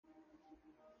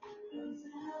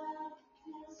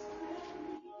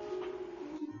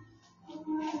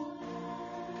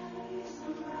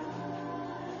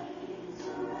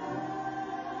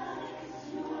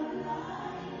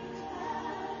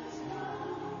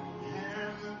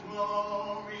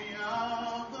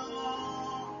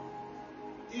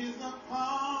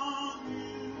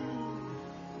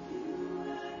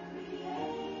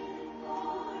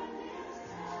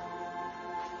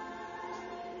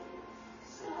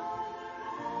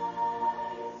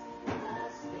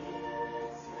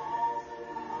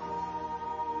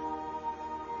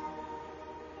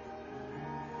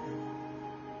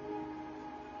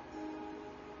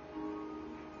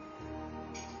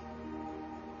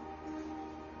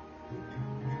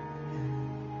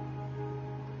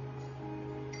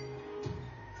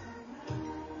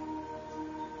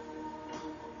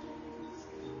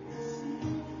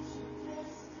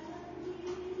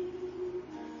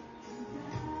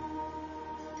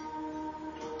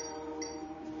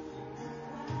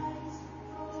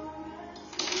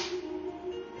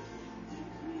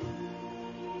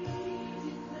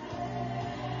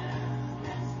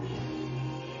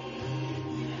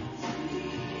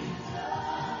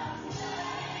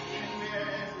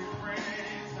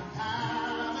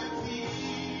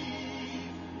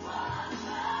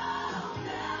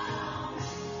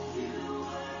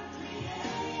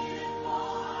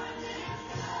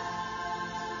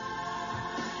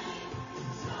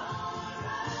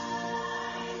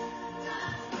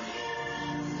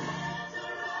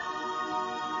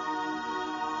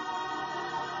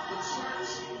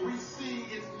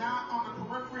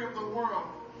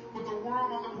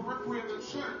word for the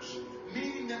church,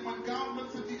 meaning that when God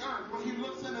looks at the earth, when he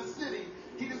looks at a city,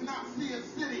 he does not see a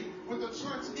city with a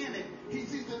church in it. He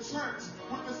sees the church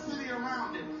with the city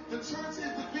around it. The church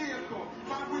is the vehicle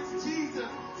by which Jesus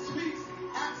speaks,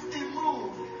 acts, and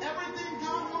moves. Everything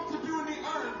God wants to do in the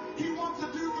earth, he wants to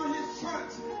do through his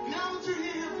church. Now that you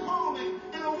hear him calling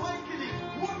and awakening,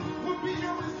 what would be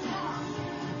your response?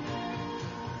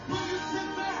 Will you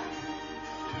sit back?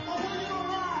 Or will you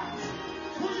arise?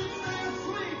 Will you stay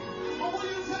asleep? Or will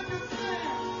you take a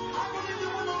stand? I believe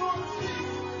that when the Lord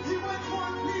speaks, he waits for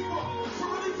his people to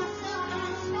release a sound and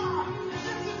respond.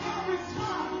 This is our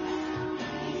response.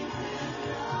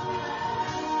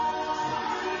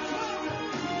 Somebody declare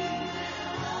it.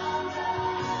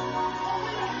 Oh,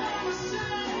 we are not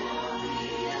ashamed.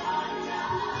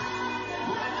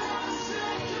 We're not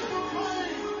ashamed to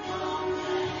proclaim.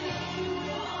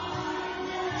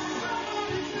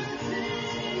 Somebody say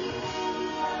Jesus.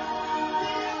 The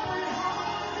only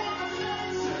hope for the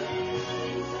nation.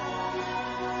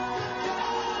 The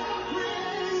God of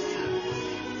creation.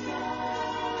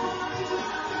 Come on, I need you to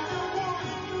lift up your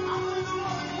voice. I believe the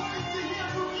Lord is waiting to hear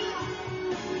from you.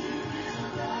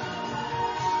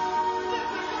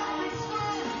 This is our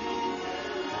response.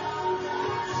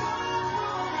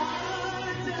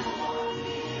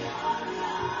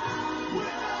 We're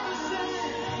not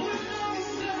ashamed. We're not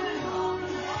ashamed. Oh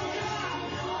God,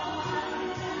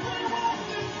 we won't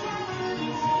be silent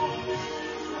anymore.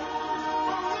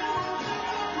 Oh, we will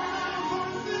lift up our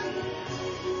voices.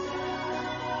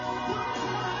 We'll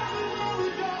cry everywhere we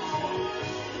go.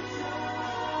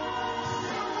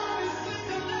 Somebody sing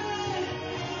the name.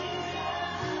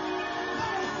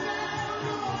 Let it sound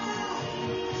go out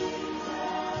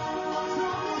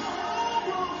until the whole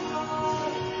world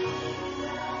knows.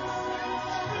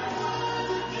 Everywhere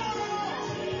you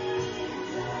go.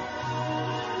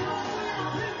 Come on, we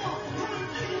are people who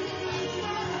refuse to be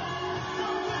silent. So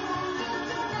we will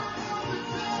lift up our voices and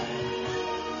say,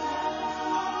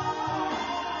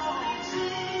 oh,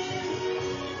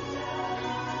 Jesus.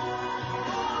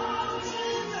 Oh,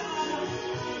 Jesus.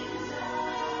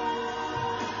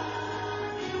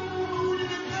 Come on, we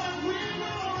declare we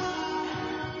will rise.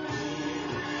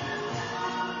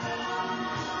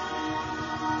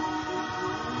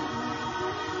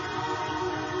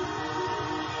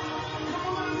 Come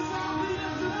on, let us sound be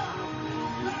lifted up.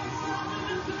 Let us sound be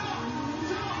lifted up.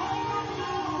 Till the whole world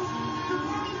knows the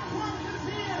burning Christ is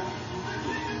here. The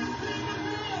kingdom is being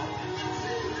revealed. And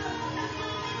Jesus is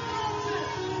being exalted.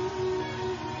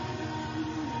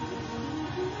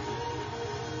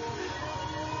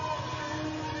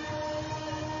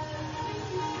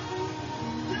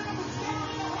 There is a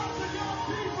sound in the hearts of God's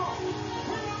people.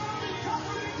 We will not be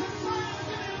comforted to silence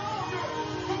any longer,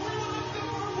 but we will lift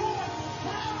up our voice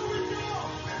wherever we go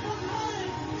and proclaim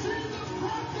Jesus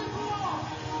Christ is Lord.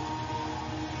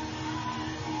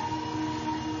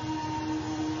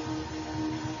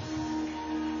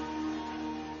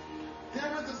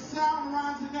 There is a sound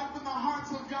rising up in the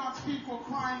hearts of God's people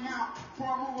crying out for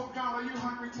a move of God. Are you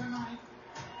hungry tonight?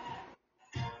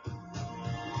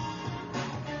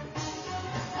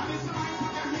 I need somebody to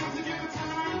put their hands together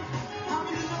tonight. How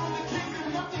many know in the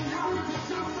kingdom nothing happens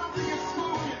until something is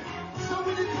spoken? So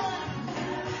we declare.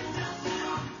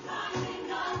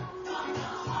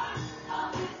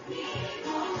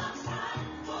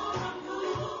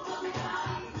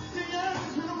 The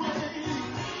earth has been waiting.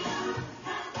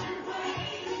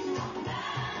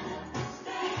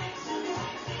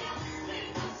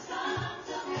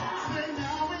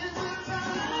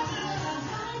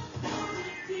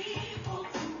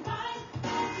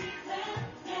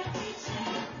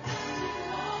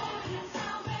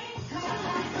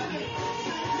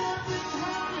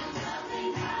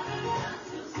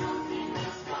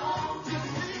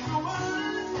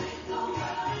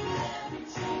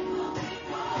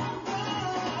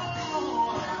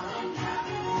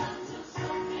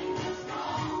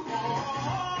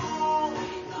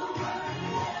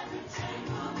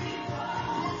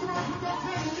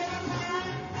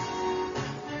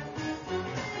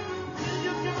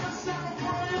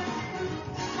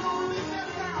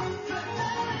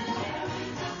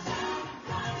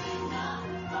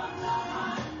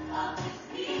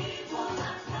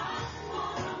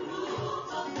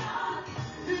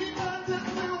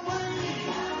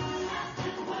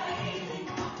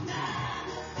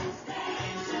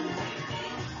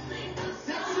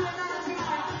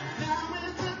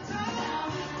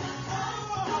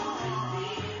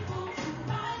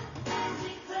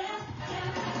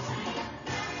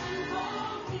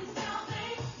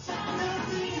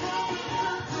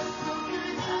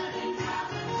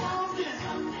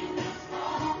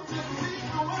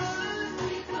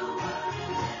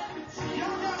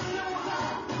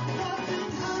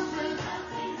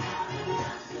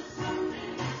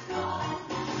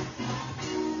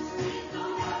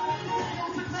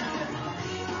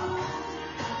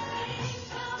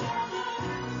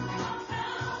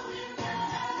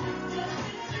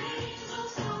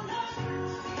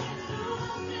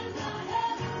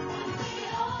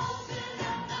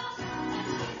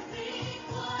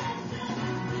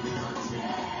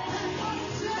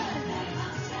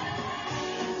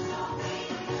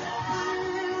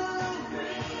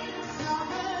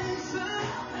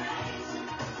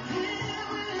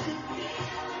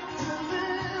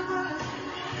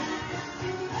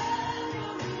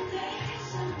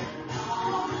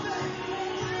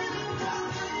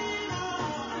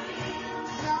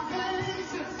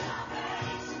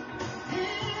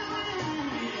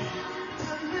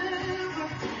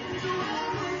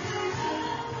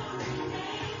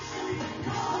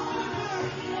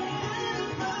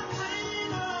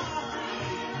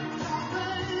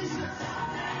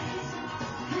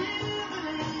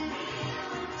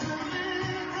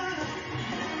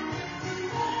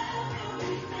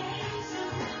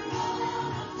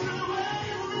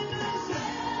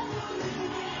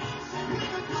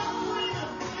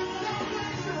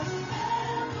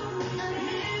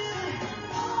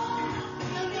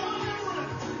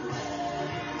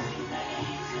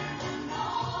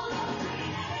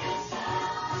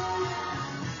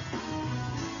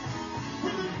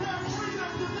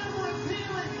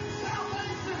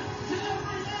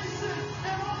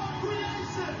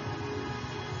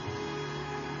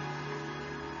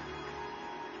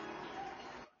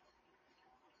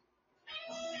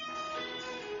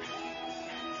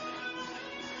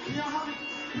 You know how many?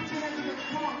 Put your hands together.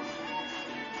 Come on.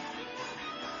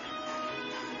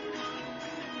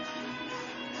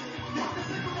 Y'all can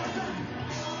sing with us.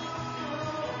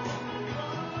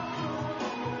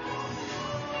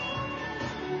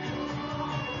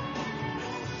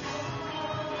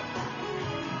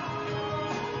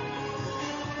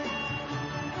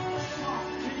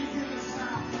 Can you hear the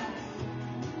sound?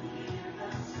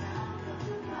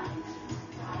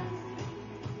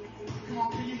 Come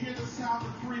on, can you hear the sound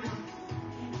of freedom?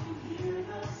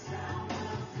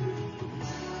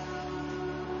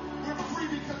 We're free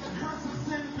because the curse of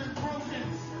sin has been broken.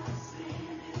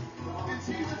 And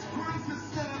Jesus Christ has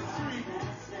set us free.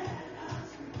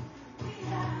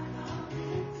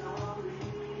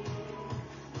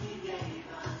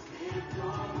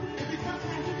 And because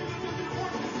we can look at the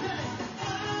voice and say,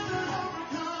 I'm an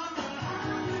overcomer.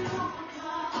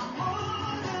 I'm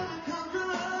more than a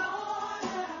conqueror.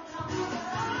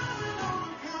 I'm an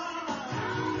overcomer.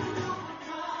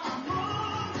 I'm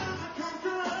more than a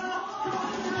conqueror. Come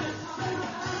on, say it. Say it.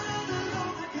 I'm an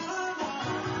overcomer.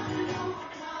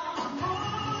 I'm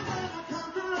more than a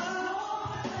conqueror.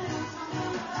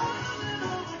 I'm an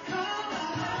overcomer.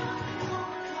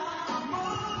 I'm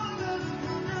more than a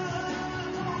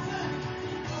conqueror. Come on, say it.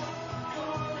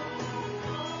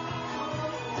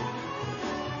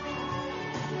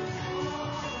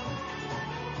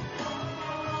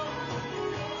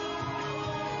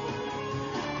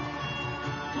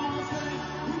 Come on, say it.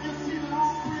 We can see that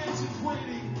all creation's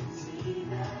waiting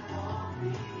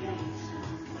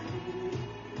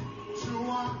to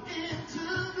walk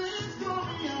into this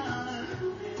glorious.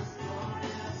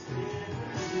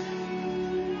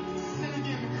 Say it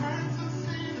again. The curse of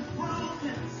sin is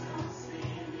broken.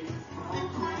 And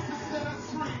Christ has set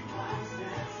us free.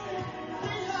 We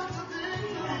have the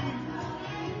victory.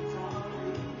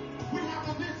 We have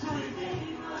the victory.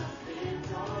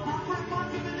 My friend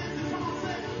Martin Menezes, come on,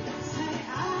 say it. Say,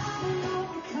 I'm an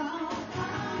overcomer.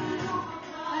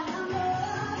 And I'm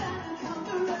more than a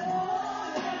conqueror.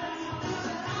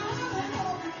 I'm an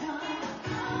overcomer.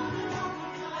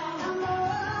 I'm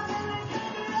more than a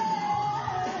conqueror.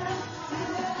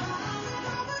 Say, I'm an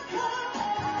overcomer.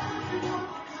 And I'm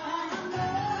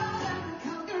more than a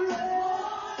conqueror.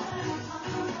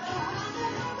 I'm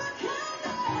an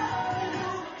overcomer.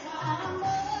 I'm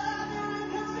more than a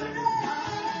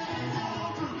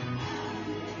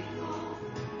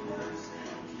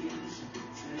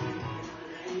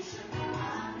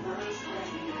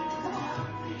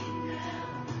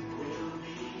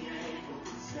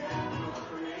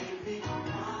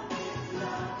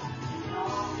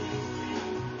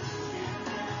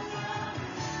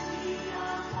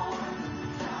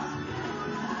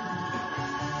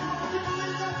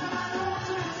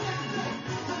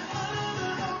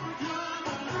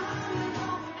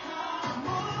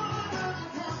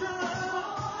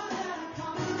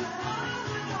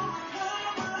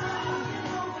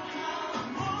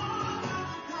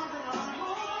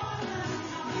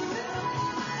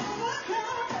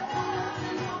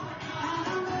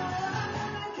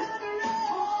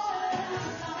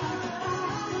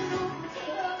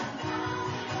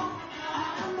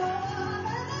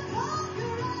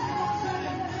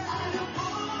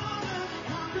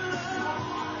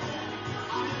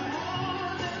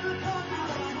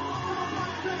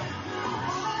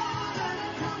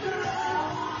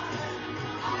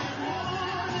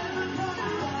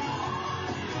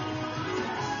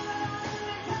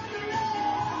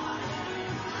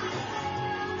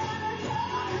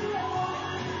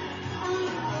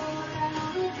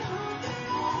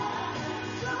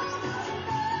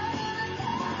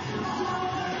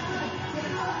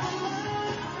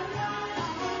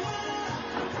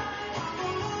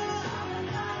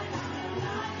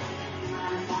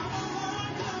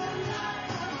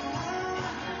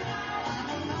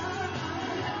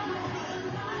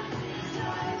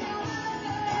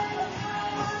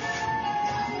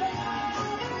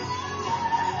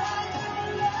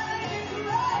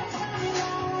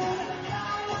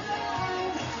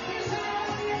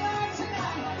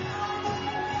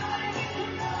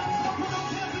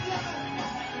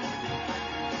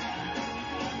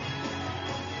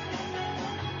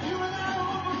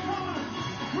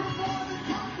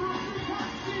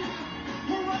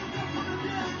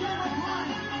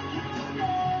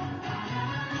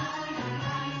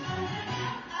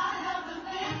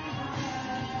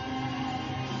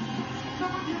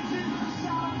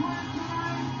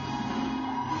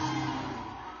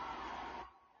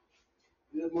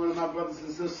Good morning, my brothers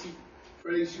and sisters.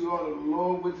 Praise you all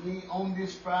along with me on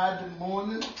this Friday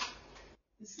morning.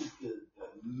 This is the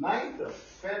 9th of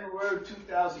February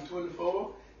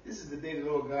 2024. This is the day the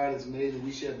Lord God has made, and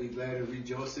we shall be glad and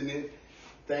rejoice in it.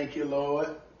 Thank you, Lord.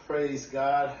 Praise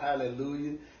God.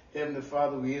 Hallelujah. Heavenly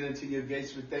Father, we enter into your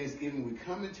gates with thanksgiving. We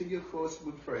come into your courts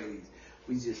with praise.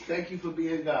 We just thank you for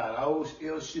being God,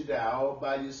 El Shaddai, all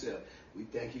by yourself. We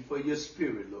thank you for your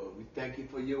spirit, Lord. We thank you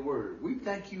for your word. We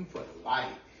thank you for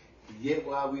life. Yet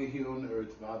while we're here on the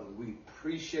earth, Father, we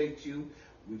appreciate you.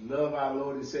 We love our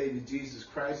Lord and Savior Jesus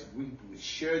Christ. We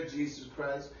share Jesus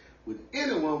Christ with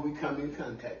anyone we come in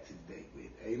contact today with.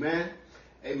 Amen.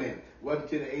 Amen. Welcome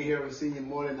to the A. Herald Senior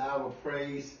Morning Hour of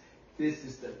Praise. This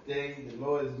is the day the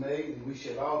Lord has made, and we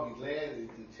shall all be glad and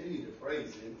continue to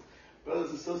praise him. Brothers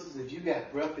and sisters, if you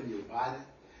got breath in your body,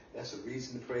 that's a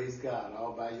reason to praise God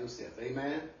all by yourself.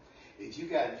 Amen. If you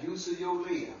got use of your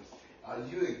limbs,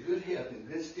 you're in good health and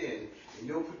good standing, and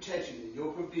your protection and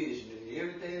your provision and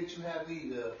everything that you have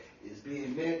need of is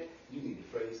being met, you need to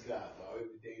praise God for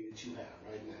everything that you have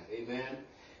right now. Amen.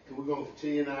 And we're going to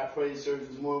continue in our praise service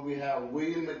this morning. We have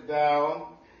William McDowell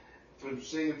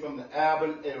singing from the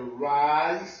album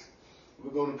Arise.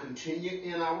 We're going to continue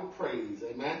in our praise.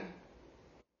 Amen.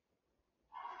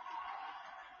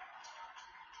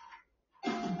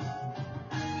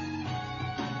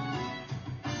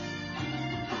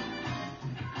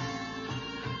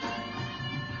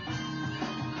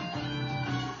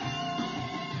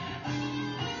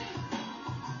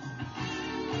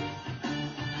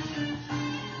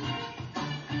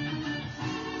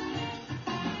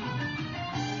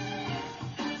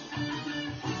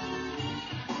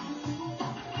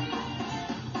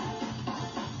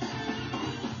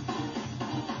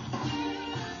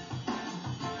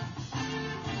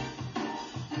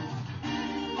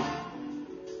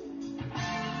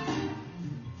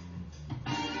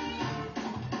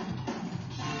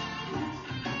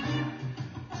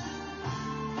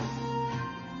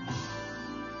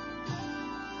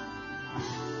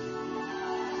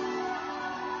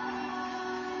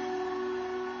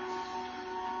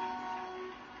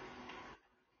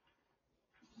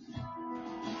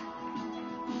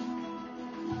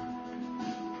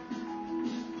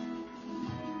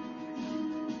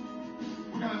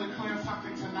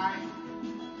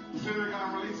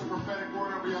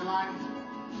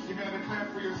 You're going to declare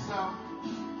for yourself,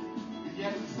 and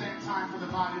yet at the same time for the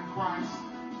body of Christ.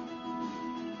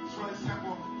 It's really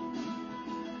simple.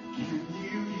 Can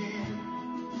you hear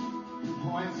the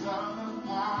voice of the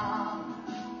Father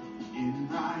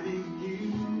inviting you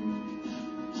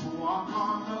to walk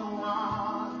on the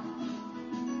water?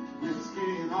 Risk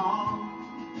it all,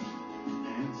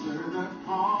 answer the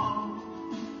call,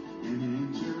 and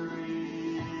enter in.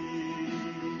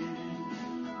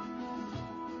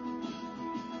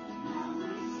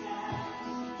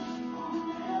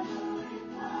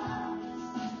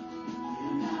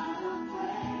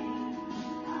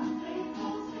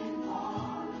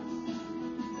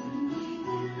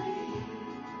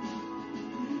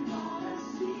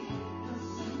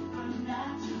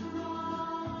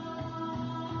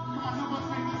 Come on, help us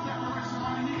make this declaration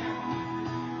right here.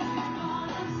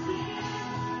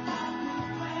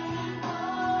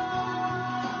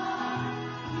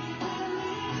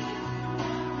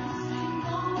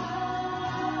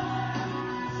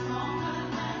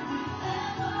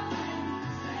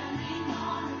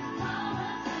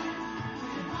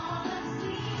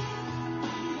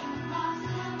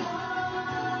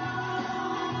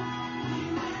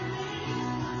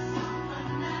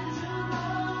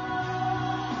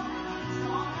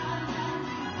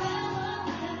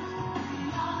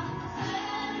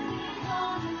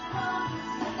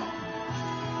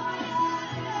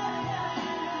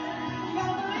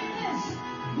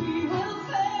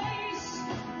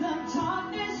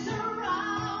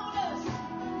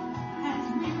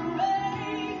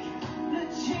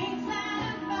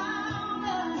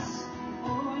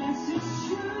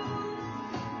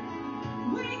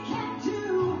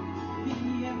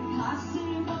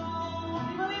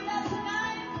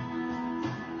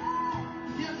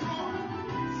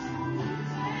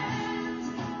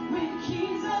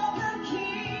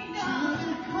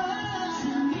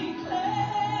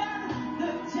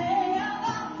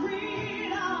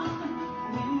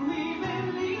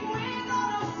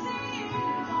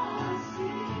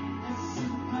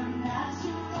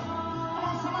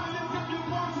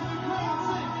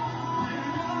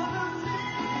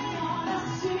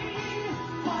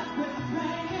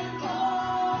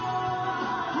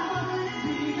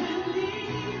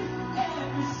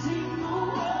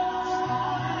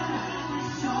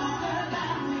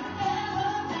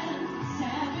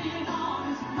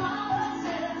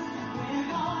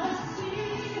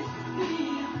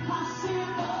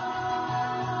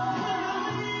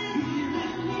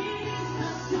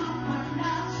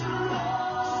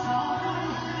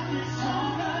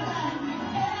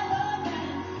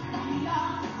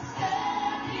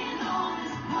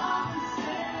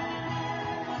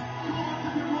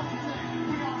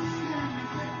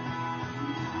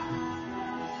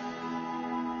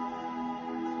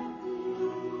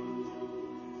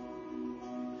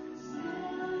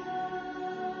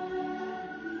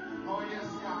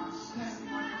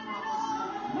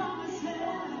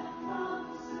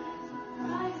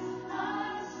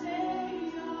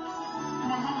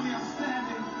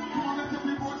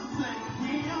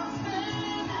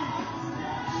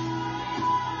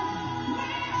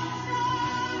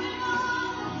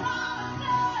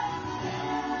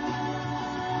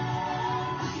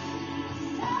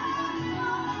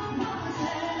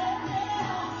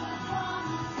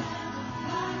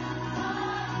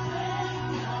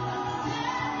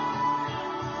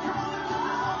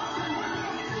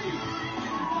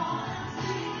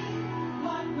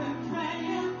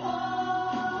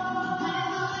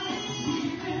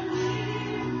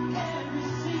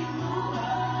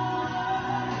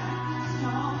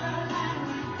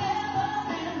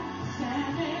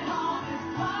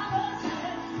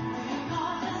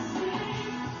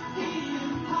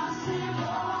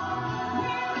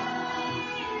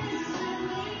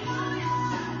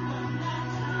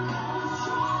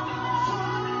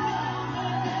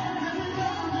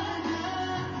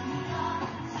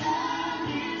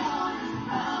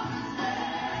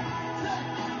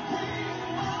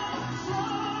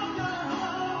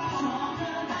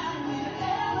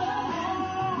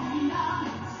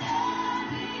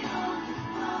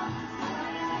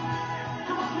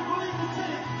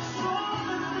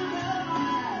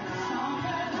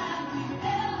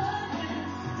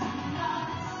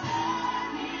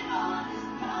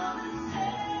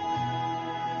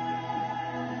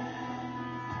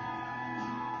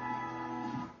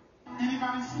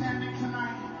 Anybody standing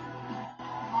tonight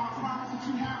on a promise that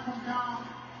you have from God?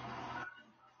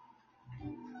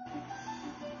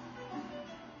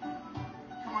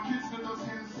 Come on, kids, lift those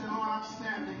hands and say, Lord, I'm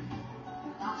standing.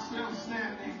 I'm still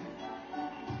standing.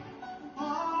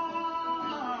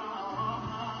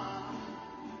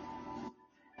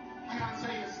 I gotta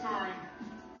tell you a story.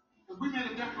 Because we made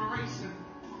a declaration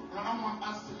that I don't want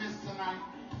us to miss tonight.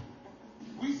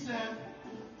 We said,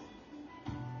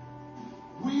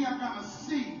 we are going to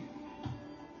see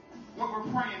what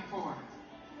we're praying for.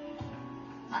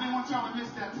 I didn't want y'all to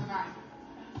miss that tonight.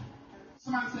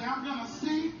 Somebody say, I'm going to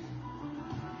see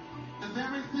the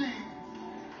very thing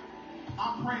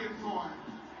I'm praying for.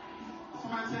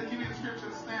 Somebody said, give me a scripture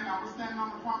to stand on. We're standing on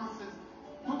the promises.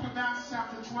 Book of Acts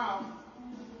chapter 12.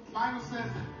 The Bible says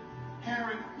that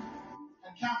Herod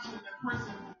had captured and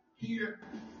imprisoned Peter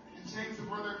and James, the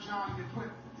brother of John. He had put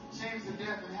James to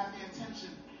death and had the intention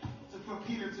to put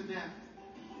Peter to death.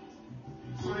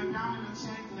 So they bound him in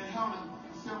chains and they held him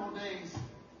for several days.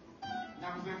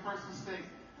 That was their first mistake.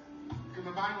 Because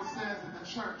the Bible says that the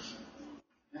church,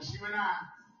 that you and I,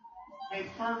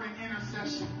 made fervent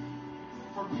intercession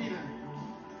for Peter.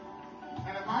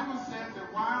 And the Bible says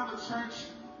that while the church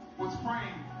was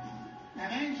praying,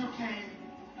 an angel came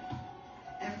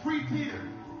and freed Peter.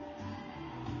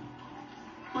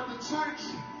 But the church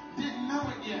didn't know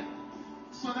it yet.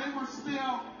 So they were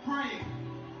still praying.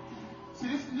 See,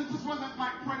 this just wasn't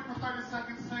like pray for 30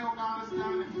 seconds, say, oh God, it's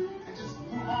done, and just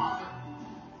move on.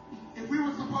 If we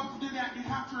were supposed to do that, you'd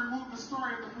have to remove the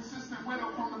story of the persistent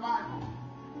widow from the Bible.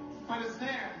 But it's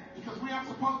there because we are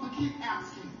supposed to keep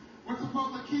asking. We're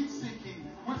supposed to keep seeking.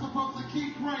 We're supposed to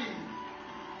keep praying.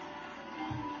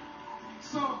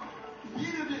 So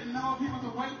Peter didn't know if he was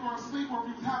awake or asleep or if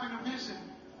he was having a vision.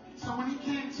 So when he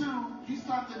came to, he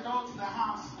started to go to the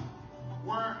house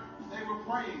where they were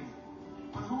praying.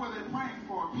 But who were they praying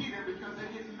for? Peter, because they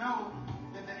didn't know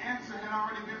that the answer had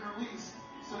already been released.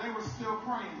 So they were still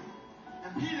praying.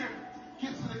 And Peter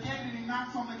gets to the gate and he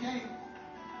knocks on the gate.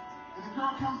 And the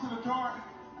girl comes to the door.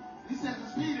 And he says,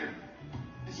 it's Peter.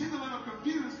 And she's a little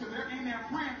confused because they're in there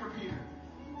praying for Peter.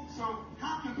 So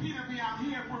how can Peter be out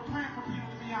here if we're praying for Peter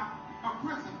to be out of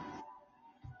prison?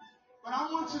 But I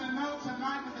want you to know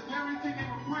tonight that the very thing they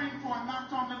were praying for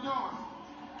knocked on the door.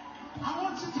 I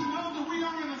want you to know that we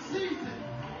are in a season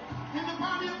in the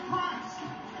body of Christ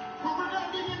where we're going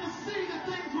to begin to see the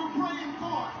things we're praying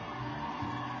for.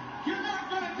 You're not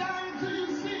going to die until you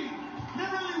see.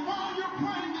 Literally, while you're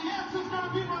praying, the answer's going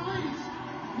to be released.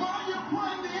 While you're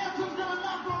praying, the answer's going to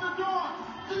knock on the door.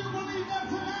 Do you believe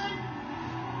that tonight?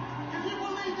 If you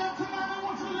believe that tonight, I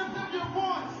want you to lift up your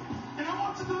voice. And I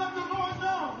want you to let the Lord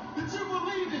know that you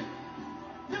believe it.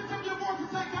 Lift up your voice and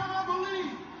say, God, I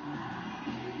believe.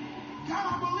 God,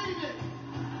 I believe it.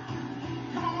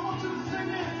 Come on, I want you to sing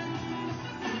this.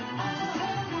 I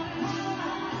have a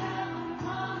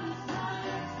promise I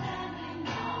am standing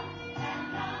on,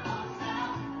 and I won't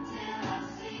stop till I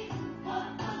see what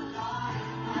the Lord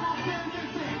is doing. Come on, say it again,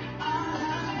 say it. I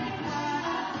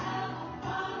have a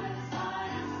promise I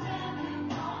am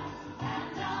standing on,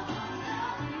 and I won't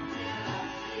stop till I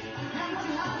see. Now what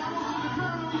you have, I want you to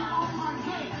turn on your own time.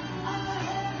 Say, I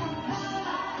have a promise.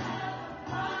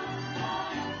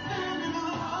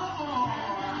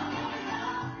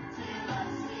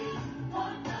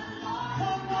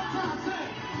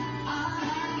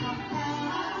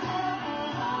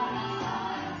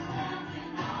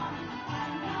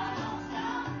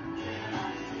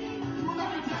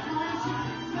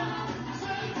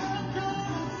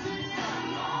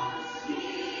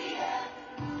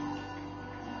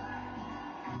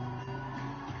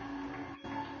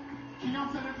 Can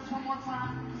y'all say that just one more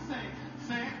time?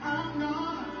 Say, I'm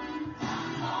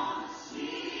gonna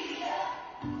see it.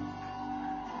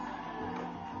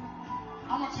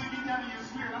 I want you to get that in your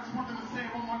spirit. I just want them to say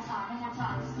it one more time. One more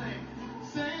time. Say,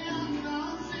 I'm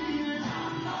gonna see it.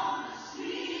 I'm gonna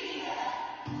see it.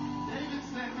 David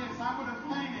said this, I would have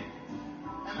fainted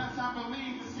unless I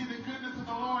believed to see the goodness of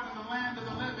the Lord in the land of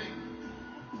the living.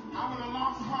 I would have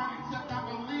lost heart except I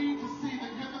believed to see the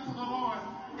goodness of the Lord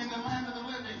in the land of the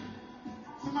living.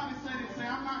 Somebody say this, say,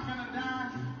 I'm not going to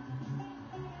die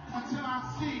until I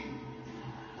see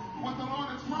what the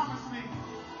Lord has promised me.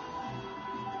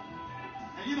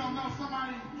 And you don't know,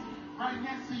 somebody right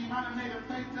next to you might have made a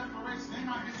faith declaration. They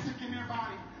might be sick in their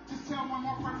body. Just tell one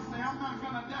more person, say, I'm not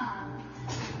going to die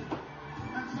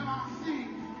until I see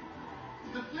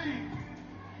the thing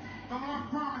the Lord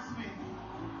promised me.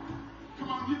 Come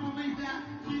on, if you believe that,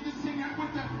 can you just sing that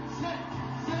with them? Say,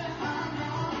 I'm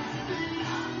going to see.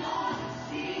 I'm going to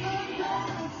see. I'm going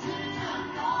to see. I'm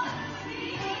going to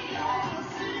see. I'm going to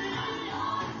see. I'm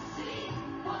going to see.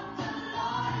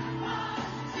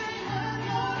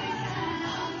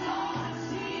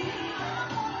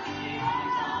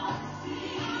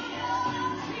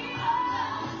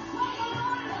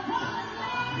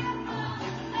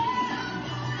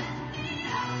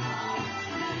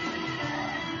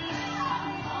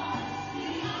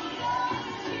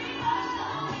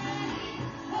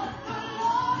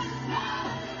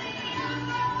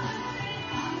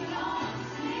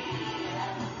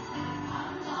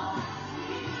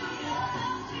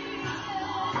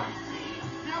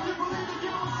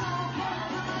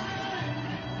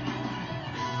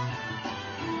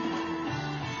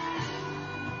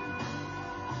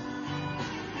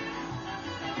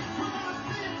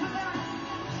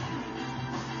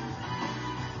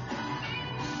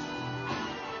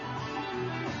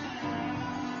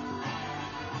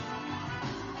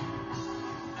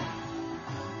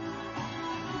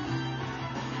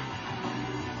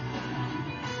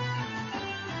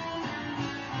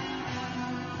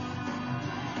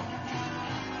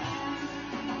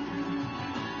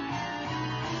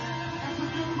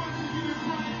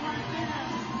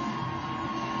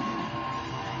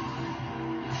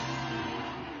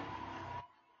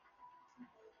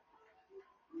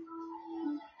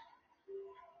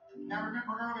 Now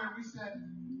remember earlier we said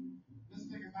this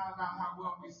thing is not about how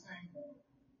well we sing.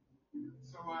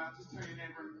 So just tell your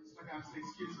neighbor, just look out and say,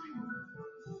 excuse me.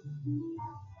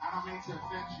 I don't mean to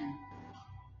offend you,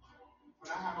 but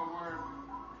I have a word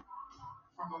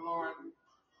from the Lord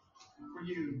for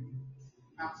you.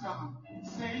 Now tell them,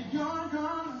 say you're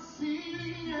gonna see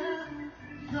it.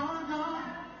 You're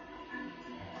gonna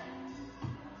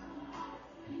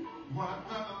what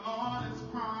the Lord has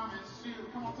promised you.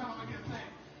 Come on, tell them again. Say,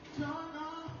 you're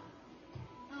gonna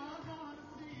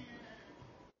see it.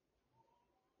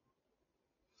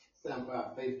 It's time for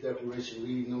our faith declaration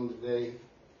reading on today.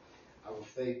 Our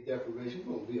faith declaration,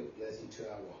 we're going to be a blessing to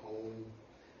our home,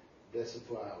 blessing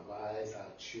for our wives,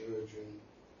 our children,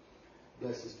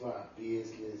 blessings for our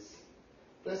business,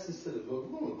 blessings to the Lord.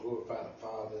 We want to glorify the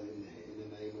Father in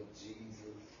the name of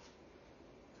Jesus.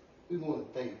 We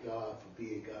want to thank God for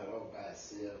being God all by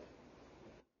Himself.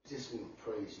 Just want to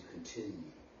praise you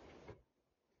continually.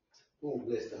 We want to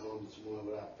bless the home this morning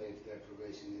with our faith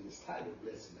declaration, and it's titled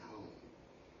Blessing the Home.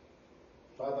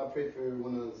 Father, I pray for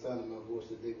everyone on the sound of my voice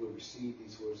that they will receive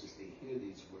these words as they hear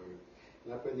these words.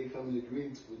 And I pray they come in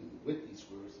agreement with these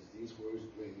words as these words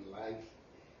bring life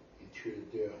into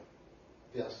their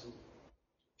vessel,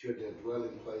 to their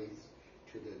dwelling place,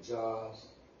 to their jobs,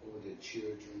 over their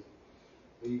children,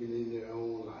 or even in their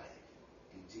own life.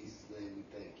 In Jesus' name we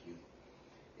thank you.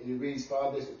 And it reads,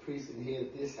 Father, as the priest and head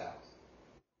of this house,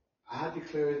 I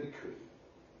declare and decree,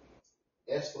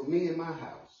 as for me and my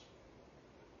house,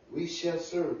 we shall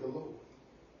serve the Lord.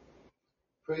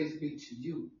 Praise be to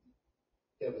you,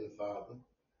 Heavenly Father,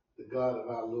 the God of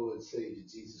our Lord and Savior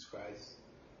Jesus Christ,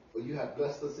 for you have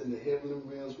blessed us in the heavenly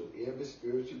realms with every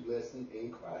spiritual blessing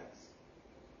in Christ.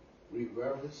 We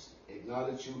reverence,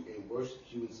 acknowledge you, and worship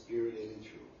you in spirit and in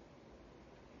truth.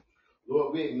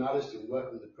 Lord, we acknowledge and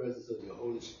welcome the presence of your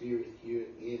Holy Spirit here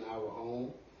in our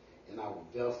home, in our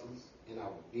vessels, in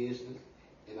our business,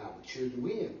 in our children.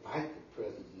 We invite the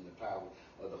presence and the power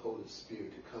of the Holy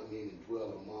Spirit to come in and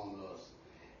dwell among us.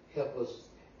 Help us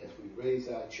as we raise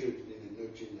our children in the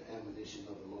nurture and the admonition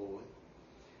of the Lord.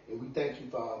 And we thank you,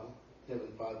 Father,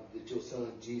 Heavenly Father, that your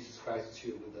Son, Jesus Christ, is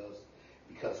here with us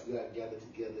because we are gathered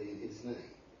together in his name.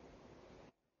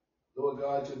 Lord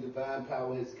God, your divine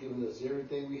power has given us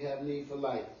everything we have need for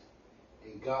life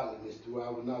and godliness through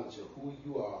our knowledge of who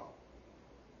you are,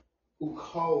 who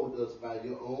called us by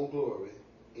your own glory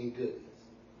and goodness.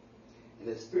 And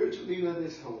as spiritual leader of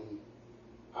this home,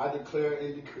 I declare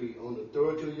and decree on the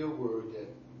authority of your word that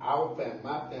our family,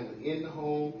 my family in the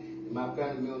home, and my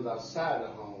family members outside the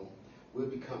home will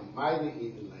become mighty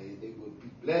in the land. They will be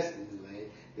blessed in the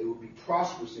land. They will be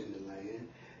prosperous in the land.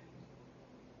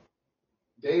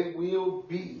 They will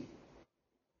be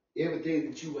everything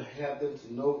that you will have them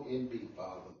to know and be,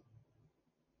 Father.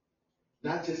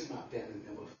 Not just my family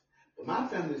members, but my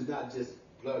family is not just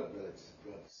blood brothers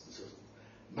and sisters.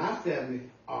 My family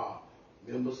are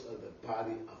members of the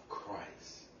body of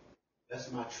Christ.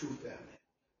 That's my true family.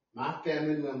 My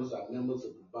family members are members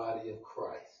of the body of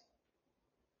Christ.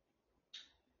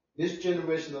 This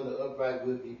generation of the upright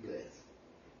will be blessed.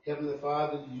 Heavenly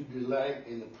Father, you delight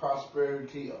in the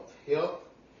prosperity of health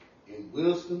and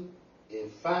wisdom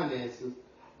and finances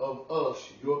of us,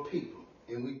 your people.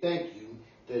 And we thank you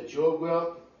that your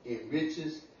wealth and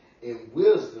riches and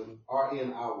wisdom are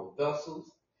in our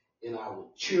vessels, in our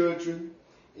children,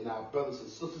 in our brothers and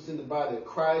sisters in the body of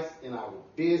Christ, in our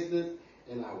business,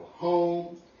 in our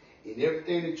homes, in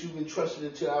everything that you've entrusted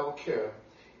into our care.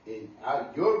 And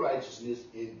your righteousness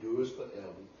endures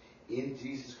forever. In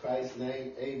Jesus Christ's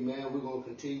name, amen. We're going to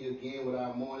continue again with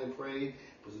our morning praise.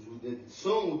 Because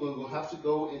soon we're going to have to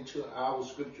go into our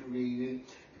scripture reading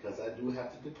because I do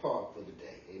have to depart for the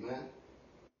day. Amen.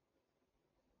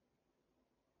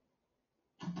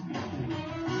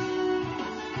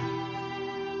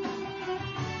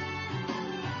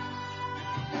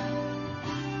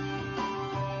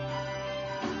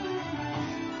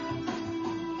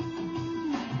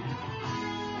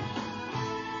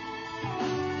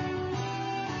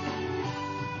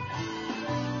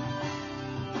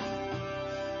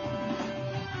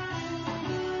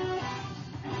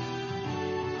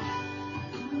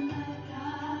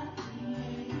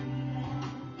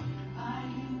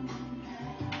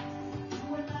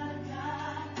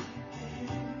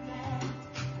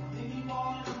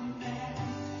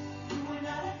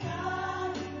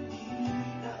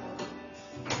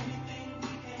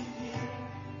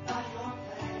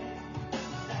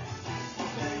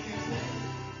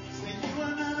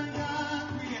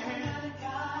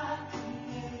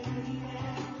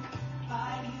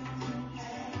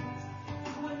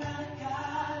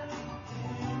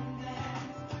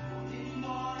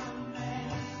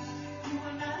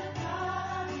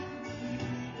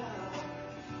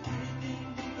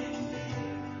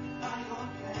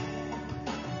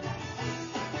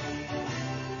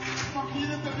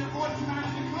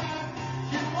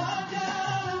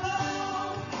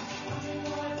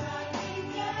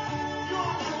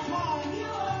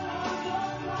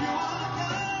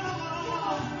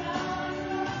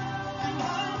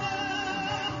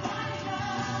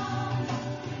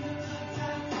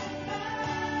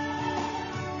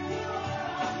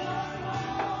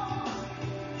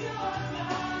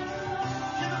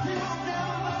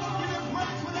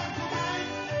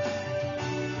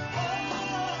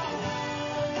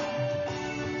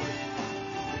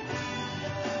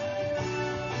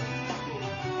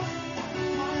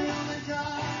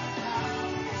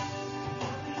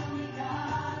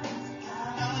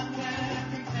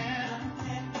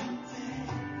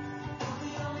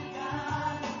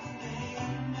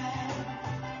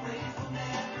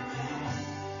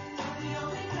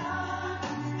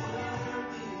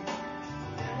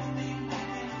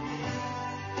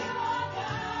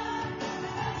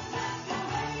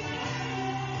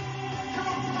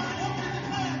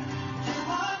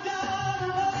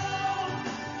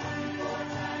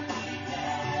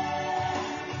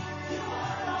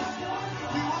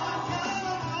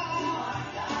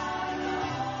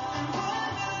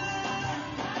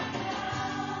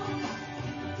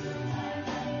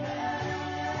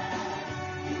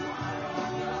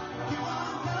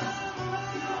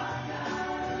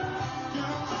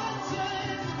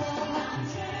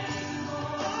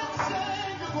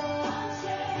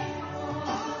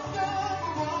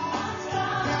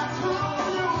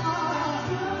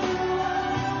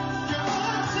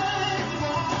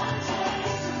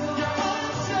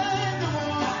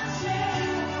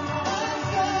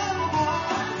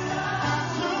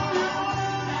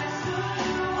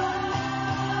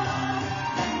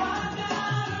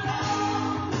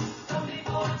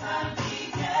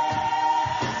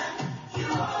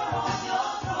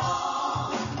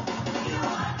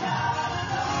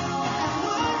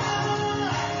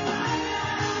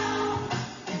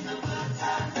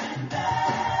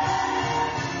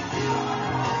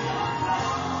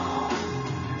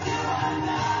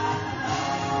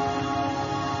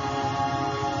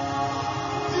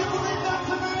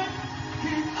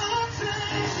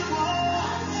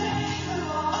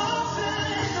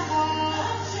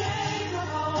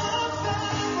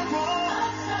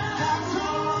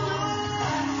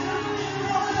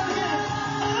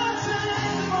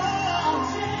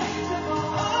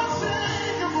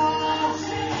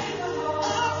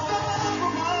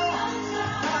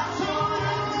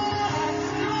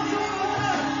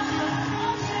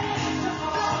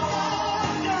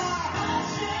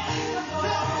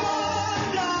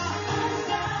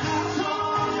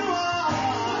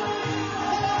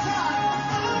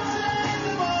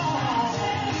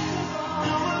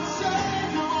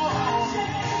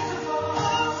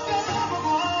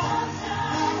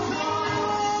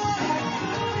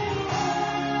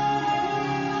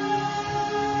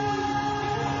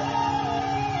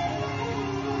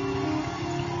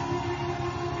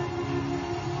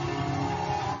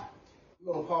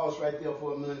 pause right there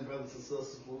for a minute, brothers and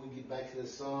sisters, before we get back to the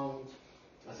song.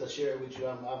 As I shared with you,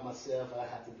 I myself, I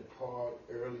have to depart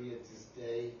earlier this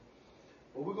day.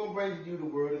 But we're going to bring to you the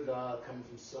word of God coming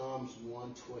from Psalms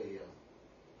 112.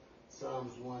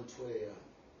 Psalms 112.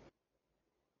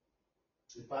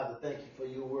 And Father, thank you for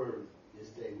your word this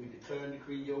day. We declare and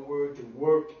decree your word to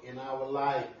work in our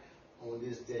life on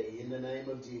this day. In the name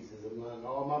of Jesus. Among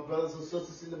all my brothers and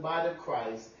sisters in the body of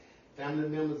Christ, family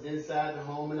members inside the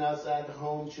home and outside the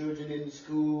home, children in the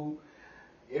school,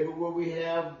 everywhere we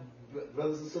have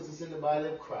brothers and sisters in the body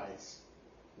of Christ,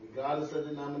 regardless of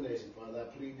denomination, Father,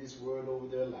 I plead this word over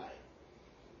their life.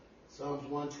 Psalms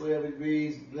 112, it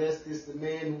reads, "Blessed is the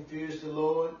man who fears the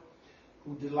Lord,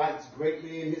 who delights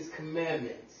greatly in his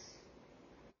commandments.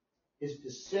 His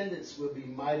descendants will be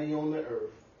mighty on the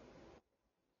earth.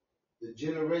 The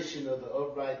generation of the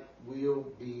upright will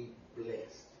be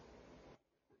blessed.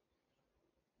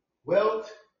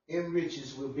 Wealth and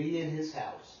riches will be in his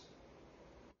house,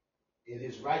 and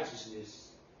his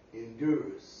righteousness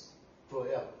endures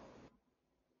forever.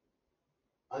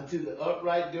 Unto the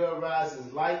upright there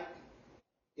arises light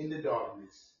in the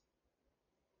darkness.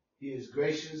 He is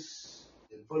gracious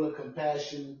and full of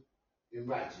compassion and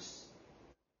righteous.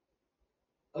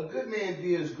 A good man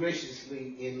deals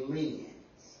graciously in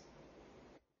lenience.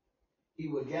 He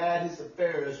will guide his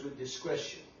affairs with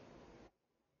discretion.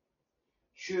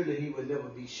 Surely he will never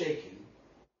be shaken.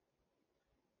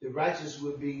 The righteous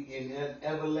will be in an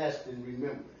everlasting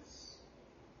remembrance.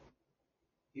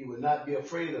 He will not be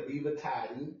afraid of evil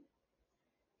tidings.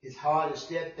 His heart is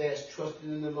steadfast, trusting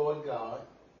in the Lord God.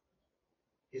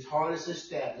 His heart is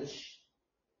established.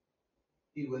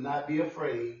 He will not be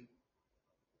afraid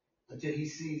until he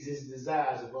sees his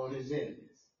desires upon his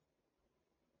enemies.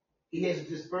 He has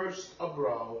dispersed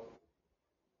abroad.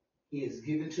 He is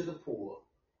given to the poor.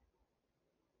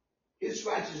 His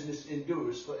righteousness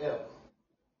endures forever.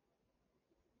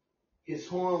 His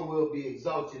horn will be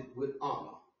exalted with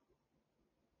honor.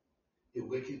 The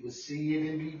wicked will see it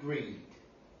and be grieved.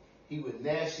 He would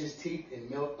gnash his teeth and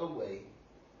melt away,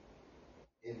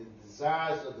 and the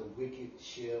desires of the wicked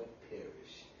shall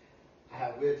perish. I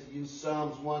have read to you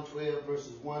Psalms 112,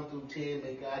 verses 1 through 10.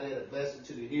 May God add a blessing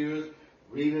to the hearers,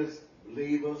 readers,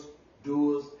 believers,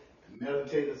 doers, and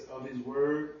meditators of his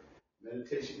word.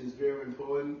 Meditation is very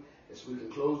important. As we can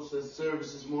close this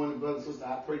service this morning, brothers and sisters,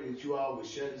 I pray that you all will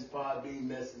share this Podbean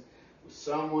message with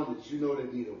someone that you know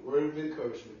that need a word of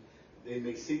encouragement. They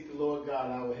may seek the Lord God,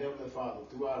 our Heavenly Father,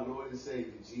 through our Lord and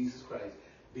Savior, Jesus Christ.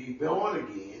 Be born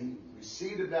again,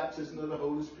 receive the baptism of the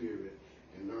Holy Spirit,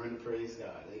 and learn to praise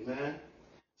God. Amen.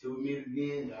 Till we meet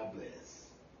again, God bless.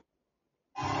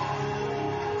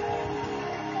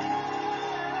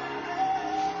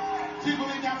 Do you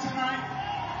believe that tonight?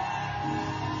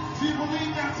 Do you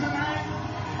believe that tonight?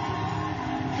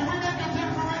 Can we make a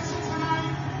declaration tonight?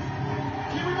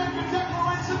 Can we make a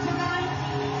declaration tonight?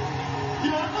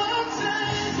 You're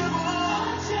unchangeable,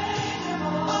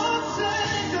 unchangeable,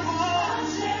 unchangeable,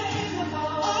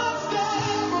 unchangeable,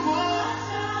 unstoppable.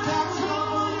 That's who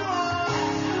you are.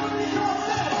 Come on,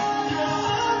 say it. You're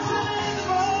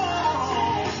unchangeable,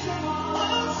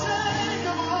 unshakable.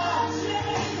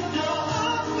 You're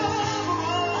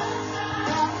unstoppable.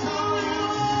 That's who you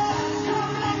are.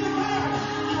 Come on, declare.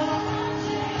 You're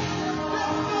unchangeable.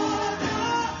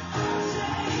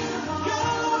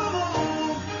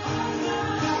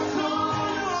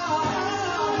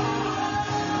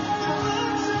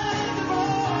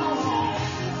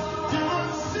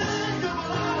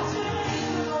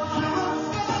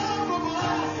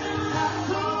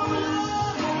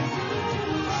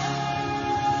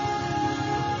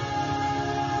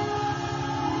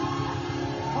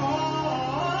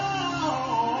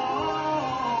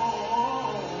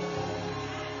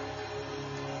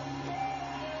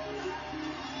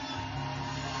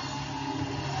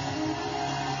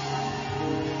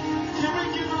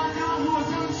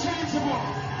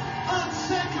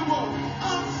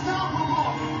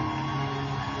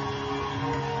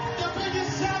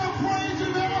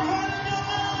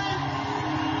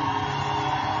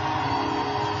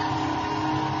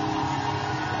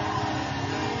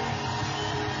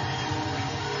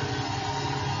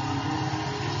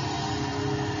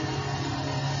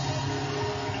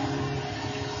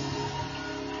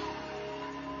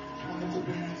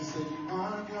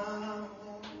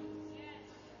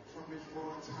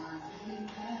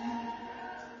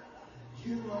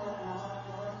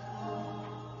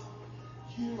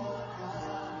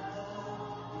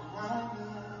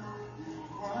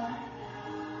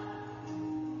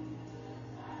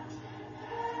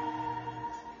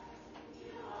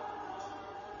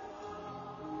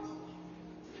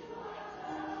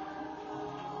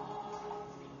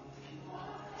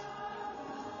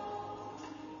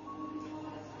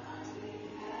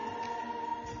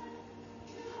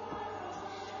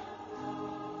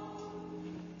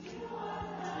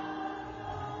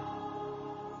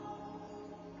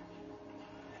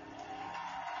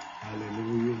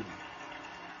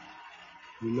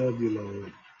 We love you,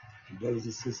 Lord. And brothers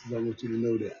and sisters, I want you to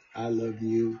know that I love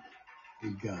you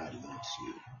and God loves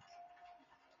you.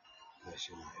 Bless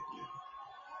your life, man.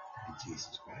 In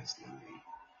Jesus Christ's name.